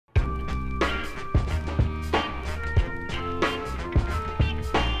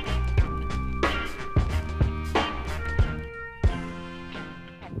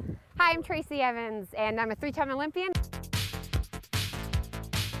I'm Tracy Evans, and I'm a three-time Olympian.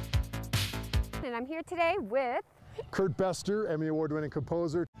 And I'm here today with Bestor, Emmy Award-winning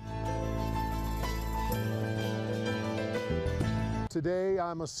composer. Today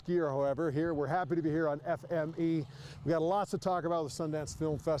I'm a skier, however. We're happy to be here on FME. We got lots to talk about with the Sundance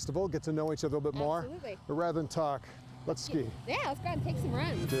Film Festival, get to know each other a little bit more. Absolutely. But rather than talk, let's ski. Yeah, let's go and take some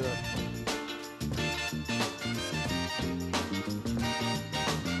runs. Do it.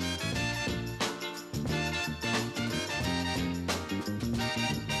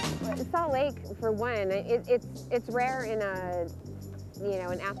 Salt Lake, for one, it's rare in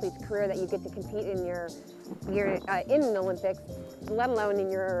an athlete's career that you get to compete in in an Olympics, let alone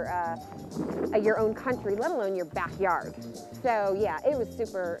in your own country, let alone your backyard. So yeah, it was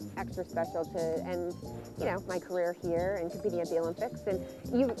super extra special to end my career here and competing at the Olympics. And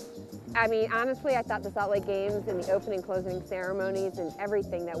I mean, honestly, I thought the Salt Lake Games and the opening, closing ceremonies and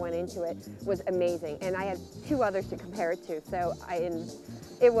everything that went into it was amazing. And I had two others to compare it to. So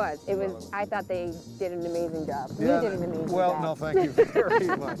it was. I thought they did an amazing job. Yeah, you did an amazing job. Well, no, thank you very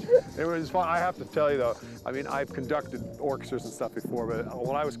much. It was fun. I have to tell you though, I mean, I've conducted orchestras and stuff before, but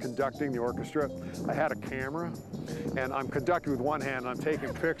when I was conducting the orchestra, I had a camera, and I'm conducting with one hand, and I'm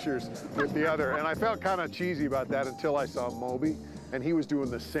taking pictures with the other, and I felt kind of cheesy about that until I saw Moby, and he was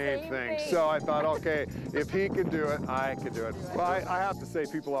doing the same thing. So I thought, okay, if he can do it, I can do it. Well, I have to say,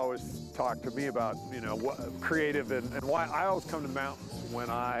 people always talk to me about, what creative and why I always come to mountains when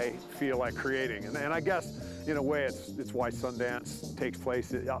I feel like creating. And I guess, in a way, it's why Sundance takes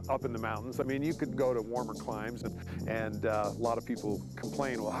place up in the mountains. I mean, you could go to warmer climes, and a lot of people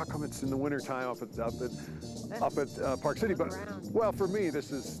complain, well, how come it's in the wintertime up at Park City? But well, for me,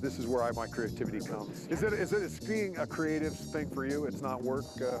 this is where my creativity comes. Is skiing a creative thing for you? It's not work.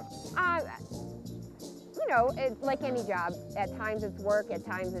 Like any job, at times it's work, at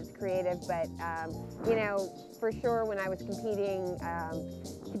times it's creative, but for sure when I was competing,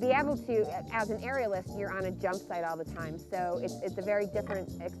 to be able to, as an aerialist, you're on a jump site all the time, so it's a very different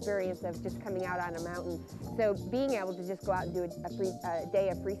experience of just coming out on a mountain. So being able to just go out and do a day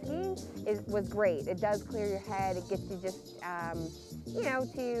of free skiing was great. It does clear your head, it gets you just,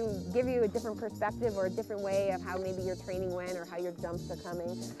 to give you a different perspective or a different way of how maybe your training went or how your jumps are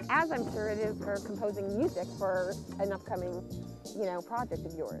coming, as I'm sure it is for composing music for an upcoming, project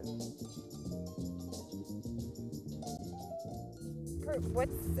of yours.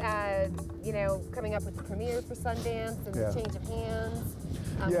 What's, coming up with the premieres for Sundance and the change of hands?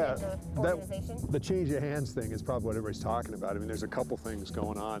 Yeah, the organization? The change of hands thing is probably what everybody's talking about. I mean, there's a couple things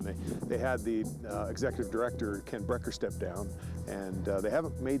going on. They had the executive director, Ken Brecker, step down, and they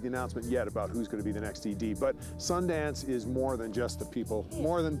haven't made the announcement yet about who's going to be the next ED. But Sundance is more than just the people,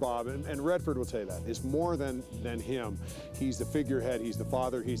 more than Bob, and Redford will tell you that. It's more than him. He's the figurehead, he's the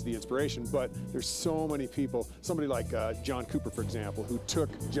father, he's the inspiration, but there's so many people. Somebody like John Cooper, for example, who took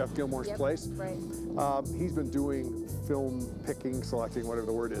Jeff Gilmore's place. Right. He's been doing film picking, selecting, whatever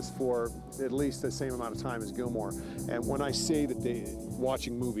the word is, for at least the same amount of time as Gilmore. And when I say that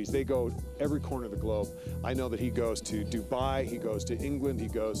watching movies, they go every corner of the globe. I know that he goes to Dubai, he goes to England, he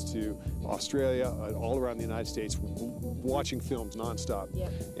goes to Australia, all around the United States, watching films nonstop.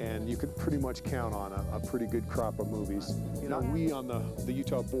 Yep. And you could pretty much count on a pretty good crop of movies. We on the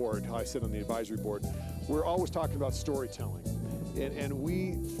Utah board, I sit on the advisory board, we're always talking about storytelling. And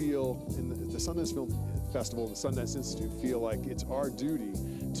we feel, in the Sundance Film Festival and the Sundance Institute, feel like it's our duty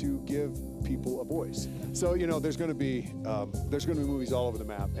to give people a voice. So there's going to be movies all over the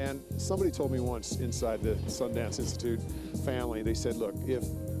map. And somebody told me once inside the Sundance Institute family, they said, look,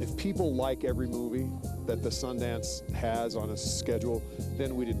 if people like every movie that the Sundance has on a schedule,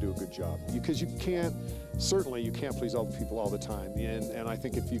 then we didn't do a good job. Because certainly you can't please all the people all the time. And I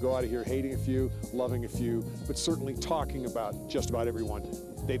think if you go out of here hating a few, loving a few, but certainly talking about just about everyone,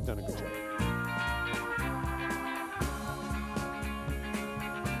 they've done a good job.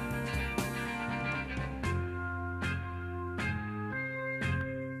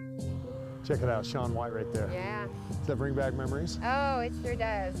 Check it out, Shaun White right there. Yeah. Does that bring back memories? Oh, it sure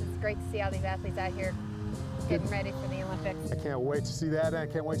does. It's great to see all these athletes out here getting ready for the Olympics. I can't wait to see that, and I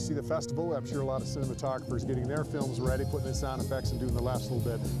can't wait to see the festival. I'm sure a lot of cinematographers getting their films ready, putting in sound effects and doing the last little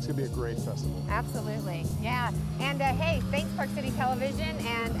bit. It's going to be a great festival. Absolutely, yeah. And hey, thanks Park City Television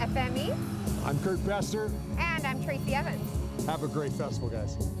and FME. I'm Bestor. And I'm Tracy Evans. Have a great festival,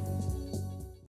 guys.